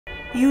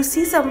You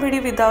see somebody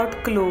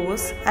without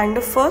clothes, and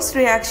the first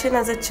reaction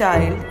as a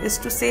child is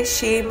to say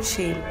shame,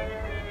 shame.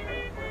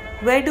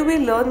 Where do we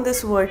learn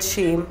this word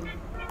shame?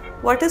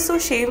 What is so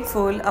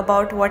shameful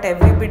about what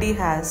everybody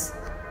has?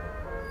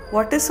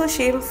 What is so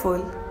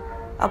shameful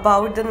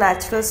about the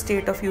natural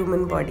state of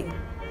human body?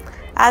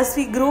 As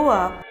we grow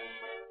up,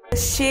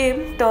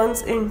 shame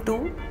turns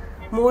into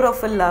more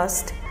of a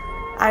lust,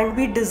 and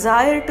we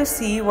desire to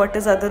see what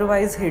is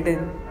otherwise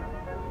hidden.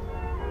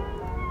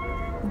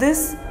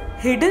 This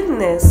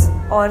hiddenness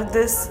or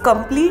this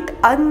complete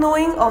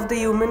unknowing of the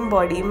human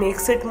body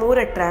makes it more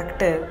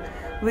attractive,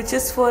 which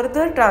is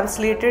further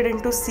translated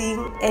into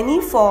seeing any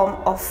form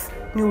of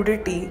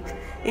nudity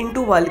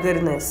into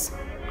vulgarness.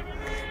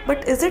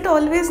 But is it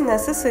always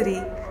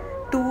necessary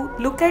to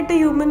look at the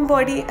human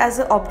body as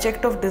an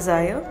object of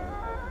desire?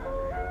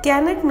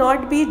 Can it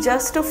not be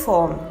just a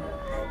form?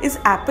 Is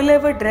apple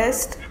ever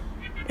dressed?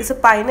 Is a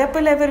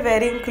pineapple ever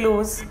wearing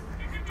clothes?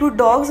 Do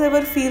dogs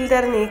ever feel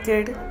they're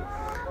naked?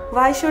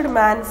 Why should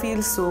man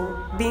feel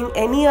so, being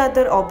any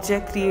other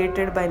object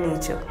created by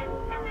nature?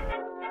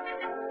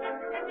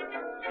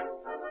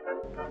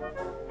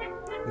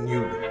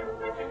 Nude.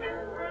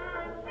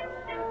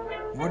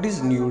 What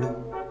is nude?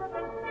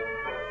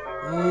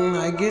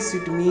 I guess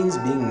it means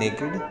being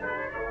naked.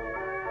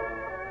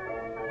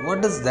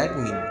 What does that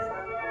mean?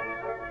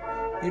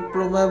 It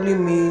probably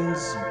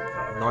means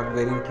not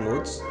wearing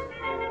clothes.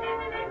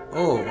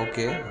 Oh,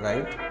 okay,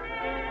 right.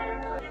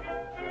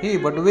 Hey,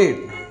 but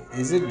wait,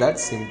 is it that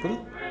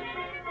simple?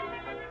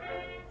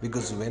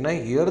 Because when I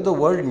hear the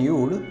word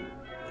nude,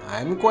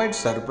 I am quite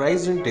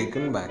surprised and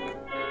taken back.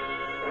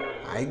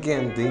 I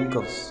can think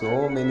of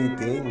so many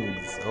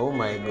things. Oh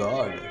my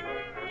god.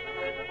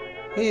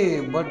 Hey,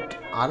 but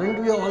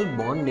aren't we all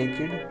born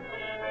naked?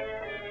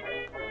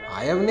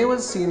 I have never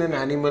seen an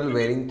animal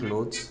wearing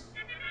clothes.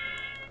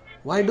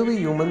 Why do we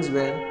humans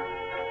wear?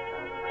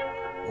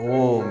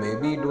 Oh,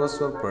 maybe it was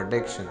for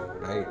protection,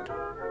 right?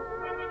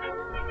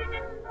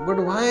 But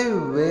why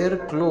wear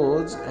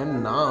clothes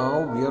and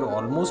now we are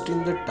almost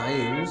in the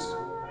times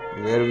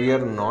where we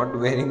are not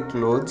wearing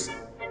clothes?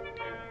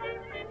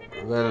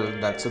 Well,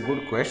 that's a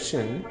good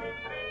question.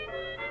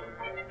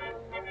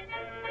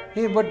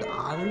 Hey, but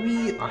are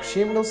we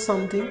ashamed of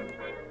something?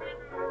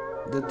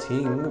 The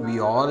thing we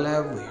all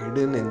have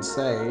hidden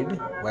inside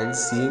while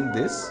seeing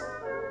this?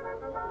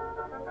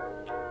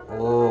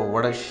 Oh,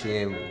 what a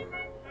shame.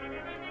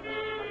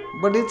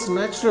 But it's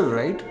natural,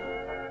 right?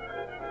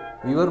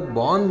 We were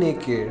born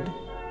naked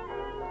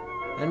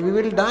and we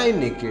will die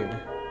naked.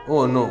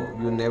 Oh no,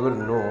 you never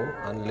know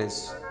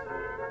unless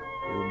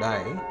you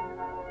die.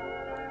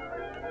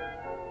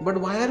 But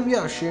why are we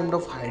ashamed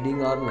of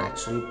hiding our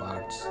natural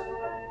parts?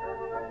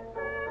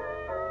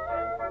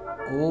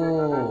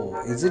 Oh,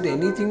 is it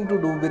anything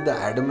to do with the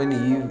Adam and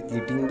Eve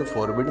eating the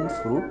forbidden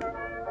fruit?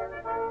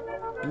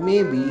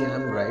 Maybe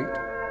I'm right.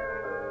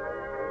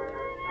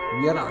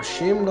 We are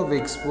ashamed of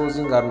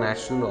exposing our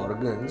natural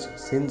organs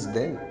since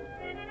then.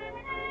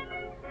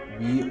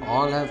 We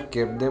all have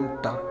kept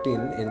them tucked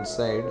in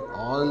inside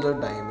all the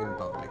time in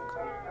public.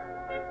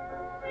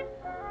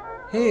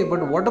 Hey,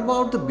 but what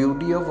about the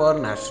beauty of our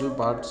natural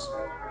parts?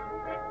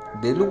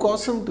 They look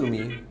awesome to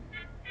me.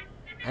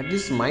 At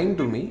least mine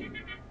to me.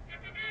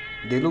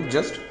 They look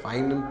just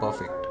fine and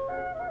perfect.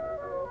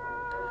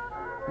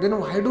 Then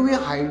why do we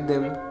hide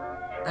them?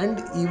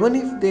 And even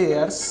if they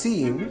are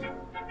seen,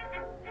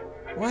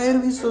 why are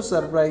we so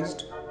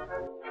surprised?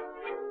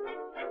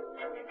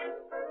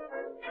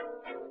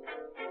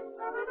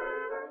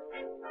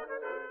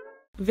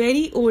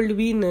 Very old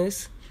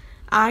Venus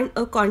and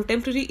a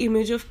contemporary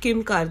image of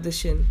Kim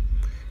Kardashian.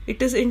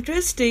 It is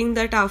interesting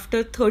that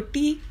after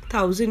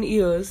 30,000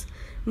 years,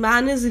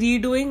 man is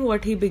redoing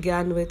what he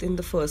began with in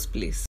the first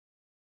place.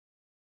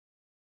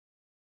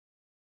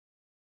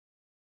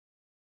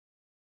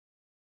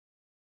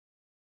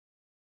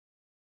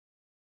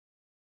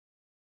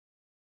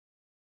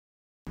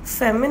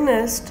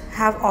 Feminists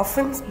have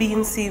often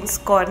been seen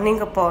scorning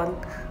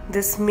upon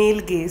this male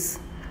gaze,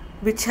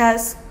 which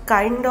has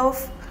kind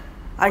of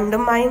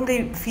undermined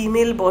the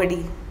female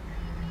body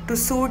to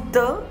suit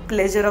the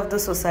pleasure of the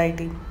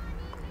society.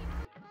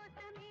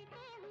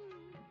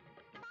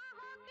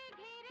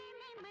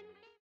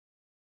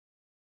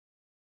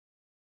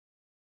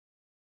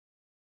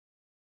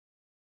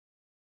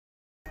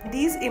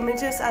 These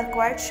images are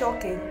quite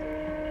shocking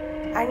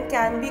and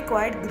can be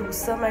quite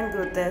gruesome and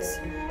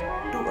grotesque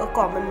to a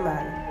common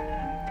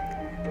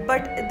man.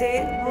 But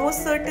they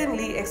most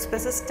certainly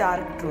express a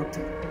stark truth.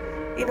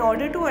 In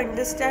order to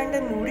understand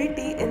the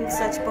nudity in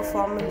such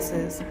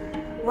performances,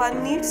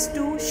 one needs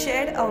to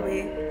shed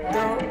away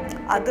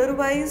the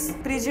otherwise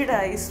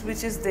prejudice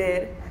which is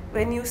there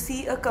when you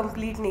see a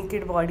complete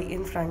naked body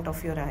in front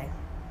of your eye.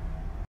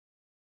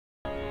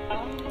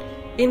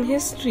 In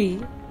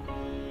history,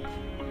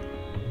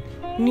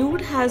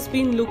 nude has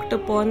been looked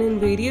upon in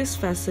various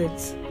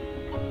facets.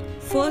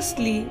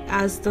 Firstly,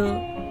 as the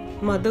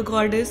mother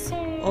goddess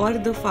or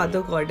the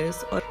father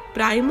goddess or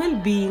primal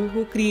being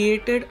who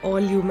created all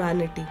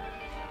humanity.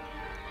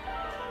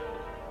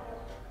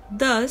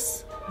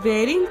 Thus,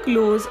 Wearing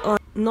clothes or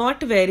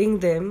not wearing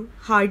them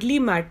hardly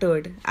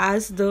mattered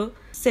as the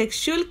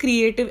sexual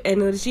creative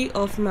energy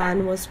of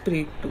man was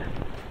preyed to.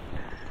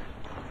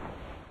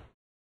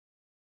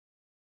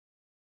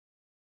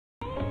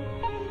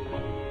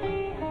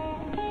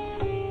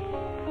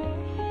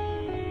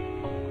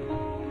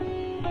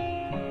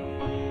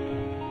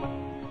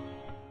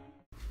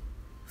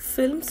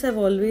 Films have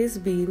always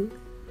been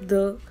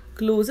the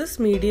closest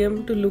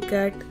medium to look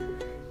at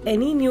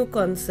any new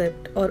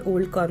concept or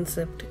old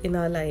concept in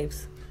our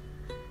lives.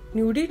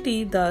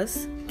 Nudity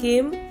thus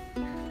came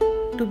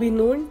to be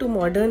known to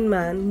modern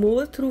man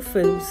more through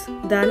films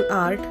than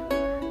art,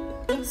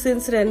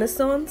 since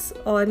Renaissance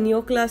or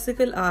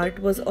neoclassical art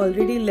was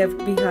already left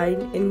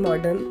behind in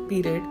modern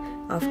period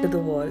after the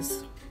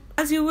wars.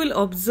 As you will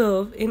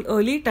observe in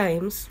early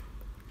times,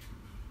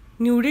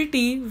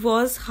 nudity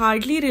was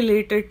hardly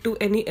related to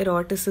any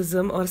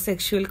eroticism or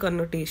sexual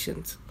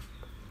connotations.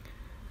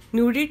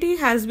 Nudity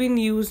has been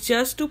used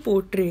just to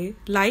portray,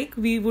 like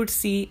we would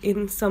see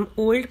in some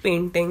old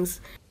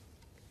paintings.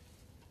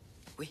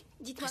 Oui,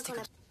 dites-moi quand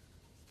la...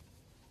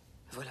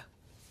 Voilà.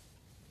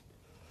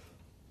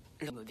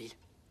 Le mobile.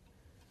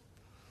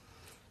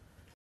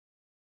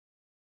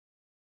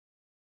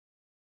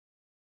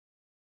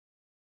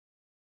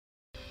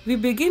 We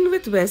begin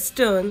with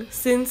Western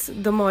since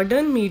the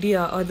modern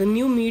media or the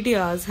new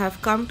medias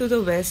have come to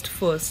the West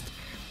first,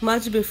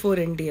 much before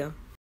India.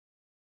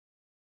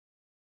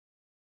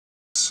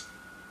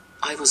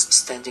 I was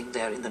standing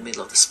there in the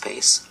middle of the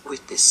space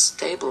with this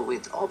table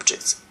with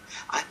objects.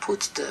 I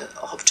put the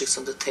objects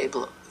on the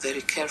table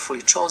very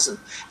carefully chosen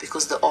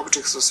because the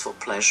objects was for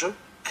pleasure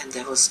and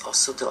there was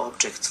also the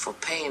object for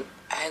pain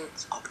and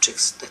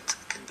objects that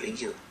can bring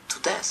you to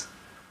death.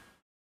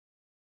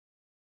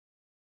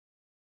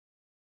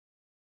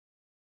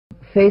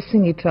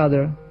 Facing each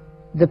other.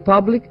 The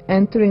public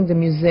entering the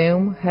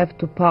museum have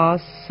to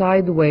pass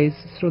sideways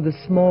through the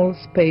small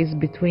space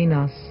between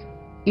us.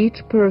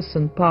 Each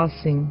person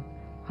passing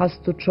has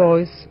to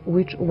choose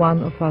which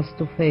one of us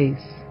to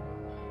face.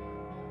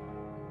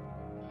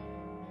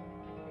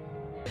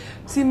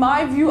 See,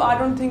 my view, I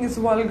don't think it's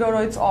vulgar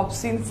or it's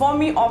obscene. For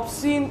me,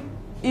 obscene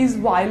is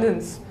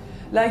violence.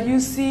 Like you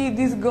see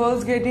these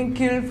girls getting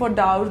killed for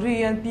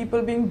dowry and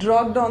people being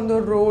drugged on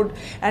the road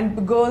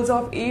and girls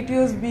of 8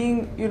 years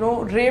being,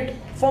 raped.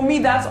 For me,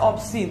 that's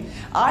obscene.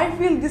 I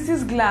feel this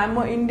is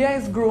glamour. India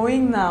is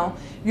growing now.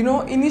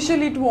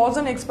 Initially it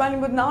wasn't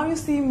expanding, but now you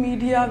see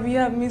media, we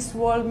have Miss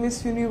World,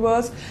 Miss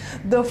Universe.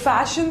 The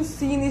fashion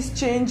scene is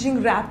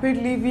changing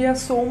rapidly. We have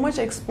so much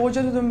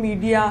exposure to the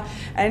media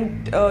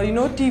and,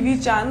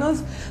 TV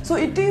channels. So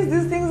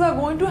these things are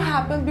going to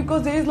happen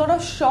because there is a lot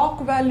of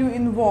shock value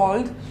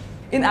involved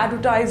in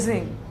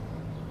advertising.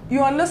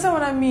 You understand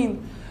what I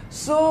mean?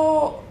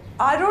 So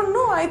I don't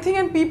know, I think,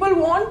 and people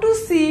want to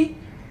see,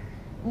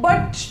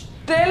 but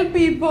tell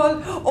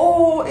people,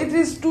 oh, it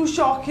is too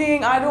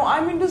shocking.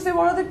 I mean to say,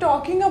 what are they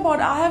talking about?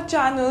 I have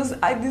channels.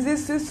 This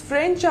is this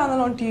French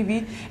channel on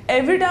TV.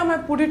 Every time I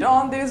put it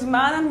on, there is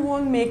man and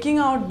woman making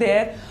out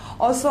there,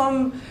 or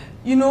some,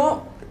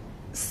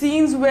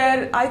 scenes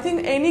where I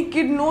think any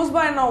kid knows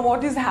by now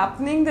what is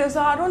happening there.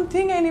 So I don't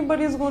think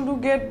anybody is going to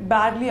get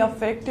badly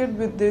affected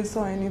with this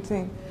or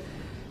anything.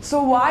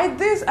 So why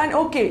this? And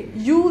okay,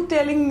 you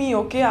telling me,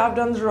 okay, I've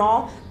done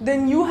wrong,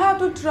 then you have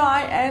to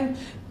try and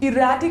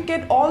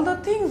eradicate all the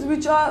things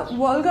which are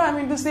vulgar. I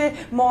mean to say,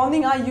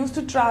 morning I used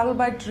to travel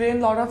by train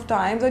a lot of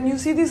times, and you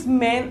see these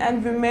men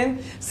and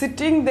women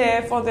sitting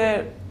there for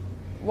their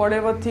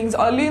whatever things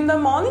early in the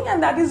morning,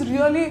 and that is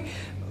really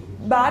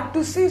bad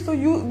to see. So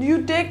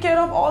you take care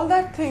of all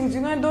that things,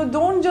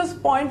 don't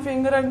just point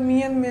finger at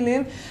me and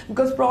Milind,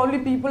 because probably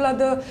people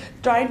are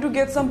trying to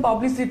get some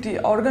publicity,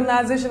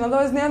 organization,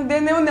 otherwise they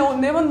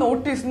never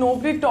notice,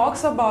 nobody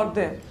talks about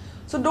them.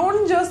 So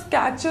don't just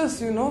catch us,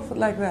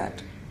 like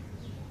that.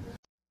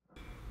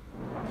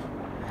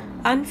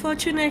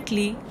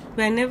 Unfortunately,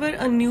 whenever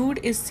a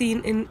nude is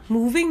seen in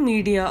moving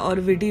media or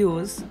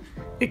videos,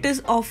 it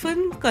is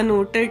often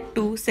connoted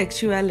to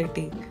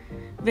sexuality.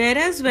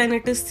 Whereas when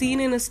it is seen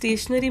in a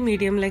stationary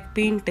medium like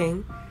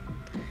painting,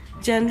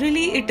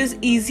 generally it is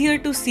easier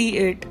to see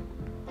it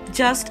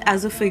just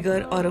as a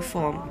figure or a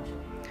form.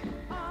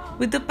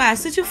 With the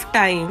passage of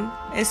time,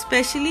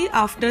 especially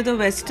after the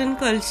Western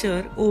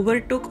culture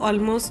overtook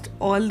almost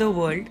all the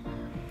world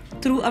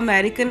through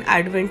American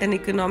advent and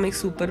economic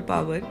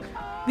superpower,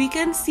 we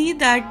can see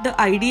that the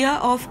idea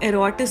of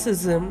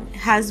eroticism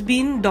has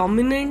been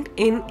dominant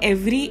in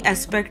every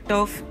aspect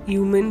of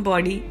human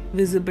body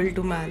visible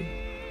to man.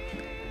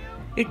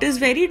 It is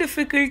very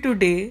difficult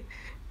today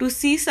to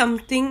see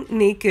something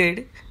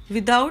naked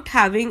without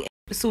having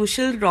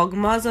social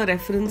dogmas or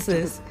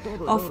references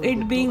of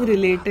it being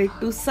related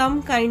to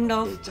some kind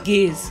of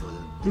gaze,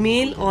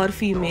 male or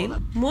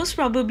female, most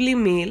probably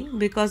male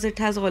because it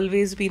has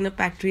always been a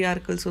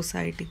patriarchal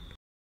society.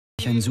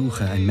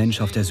 Ein Mensch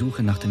auf der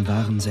Suche nach dem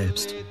wahren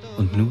Selbst.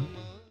 Und nun?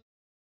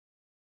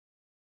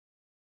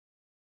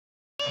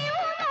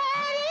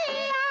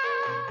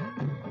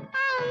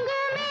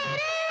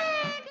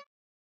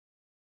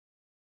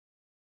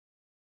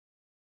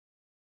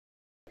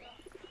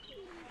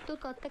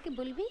 তোর কর্তাকে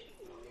বলবি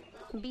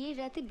বিয়ের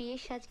রাতে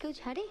বিয়ের সাজ কেউ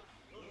ঝাড়ে?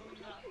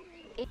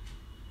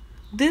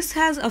 This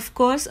has of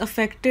course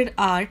affected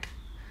art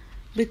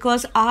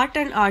because art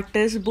and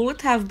artists both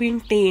have been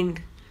tamed.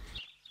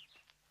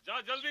 जा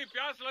जल्दी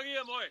प्यास लगी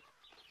है मोए.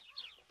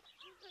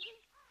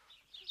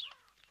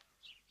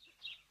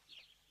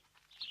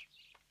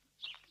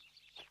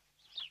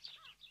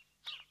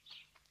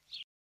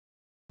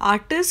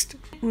 Artists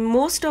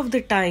most of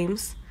the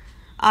times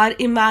are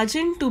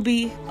imagined to be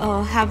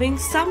having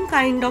some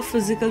kind of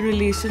physical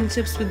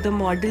relationships with the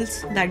models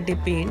that they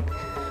paint,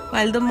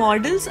 while the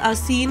models are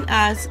seen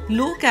as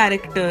low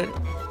character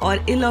or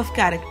ill of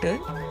character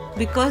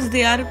because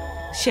they are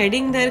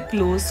shedding their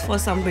clothes for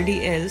somebody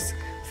else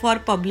for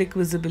public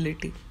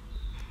visibility.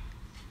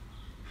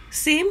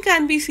 Same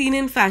can be seen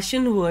in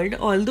fashion world,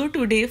 although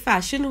today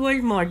fashion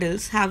world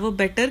models have a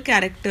better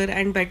character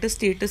and better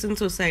status in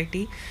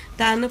society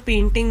than a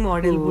painting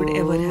model would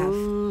ever have.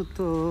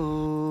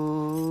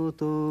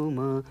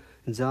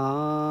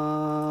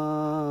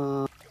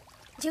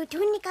 जो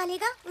ढूंढ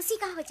निकालेगा उसी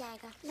का हो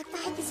जाएगा। लगता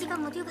है किसी का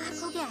मोतियों का हार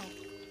खो गया है,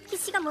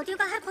 किसी का मोतियों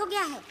का हार खो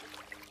गया है।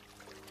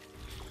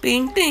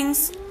 Paintings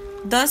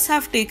thus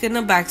have taken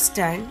a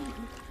backstand,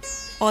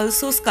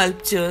 also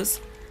sculptures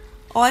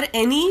or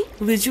any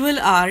visual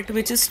art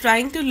which is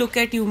trying to look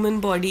at human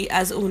body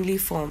as only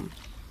form.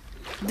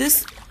 This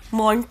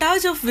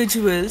montage of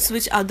visuals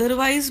which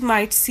otherwise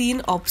might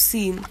seem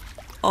obscene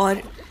or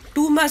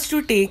too much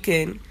to take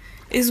in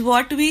is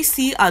what we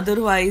see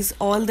otherwise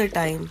all the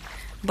time,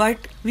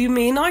 but we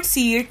may not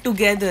see it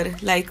together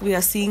like we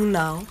are seeing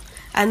now,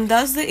 and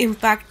thus the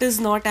impact is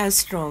not as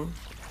strong.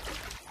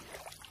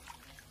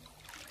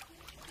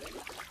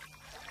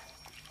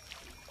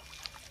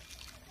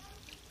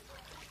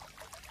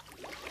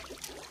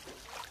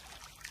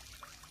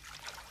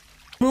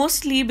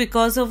 Mostly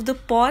because of the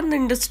porn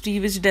industry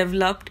which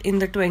developed in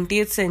the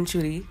 20th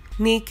century,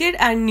 naked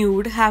and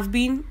nude have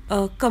been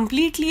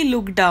completely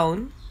looked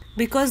down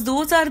because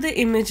those are the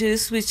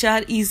images which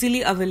are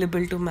easily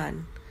available to man.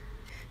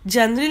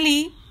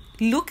 Generally,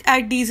 look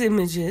at these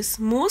images.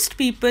 Most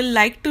people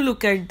like to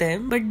look at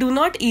them but do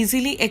not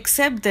easily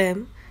accept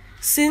them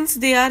since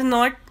they are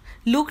not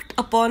looked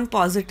upon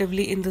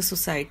positively in the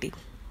society.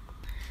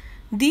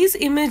 These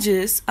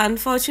images,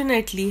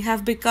 unfortunately,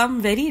 have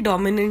become very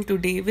dominant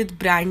today with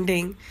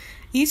branding,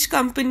 each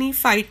company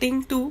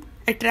fighting to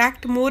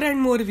attract more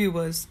and more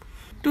viewers.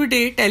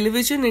 Today,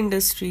 television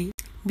industry,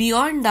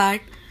 beyond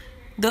that,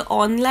 the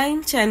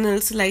online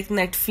channels like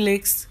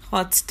Netflix,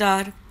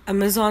 Hotstar,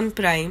 Amazon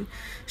Prime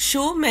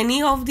show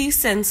many of these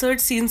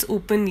censored scenes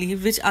openly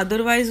which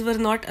otherwise were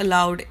not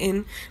allowed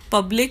in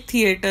public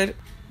theatre.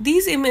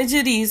 These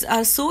imageries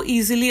are so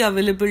easily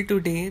available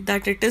today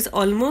that it is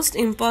almost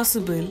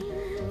impossible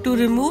to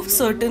remove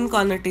certain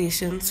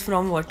connotations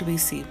from what we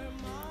see.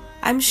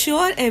 I'm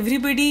sure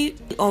everybody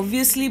will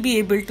obviously be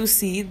able to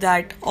see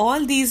that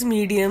all these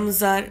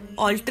mediums are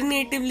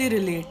alternatively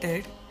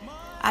related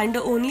and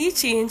the only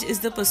change is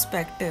the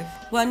perspective.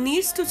 One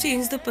needs to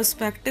change the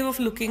perspective of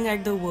looking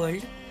at the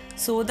world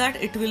so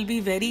that it will be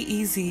very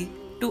easy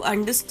to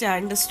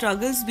understand the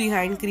struggles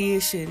behind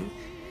creation,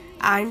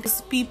 and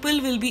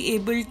people will be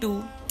able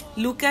to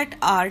look at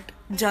art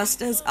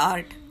just as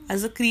art,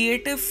 as a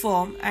creative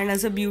form and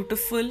as a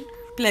beautiful,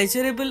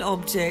 pleasurable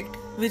object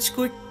which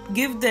could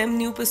give them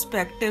new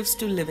perspectives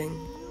to living.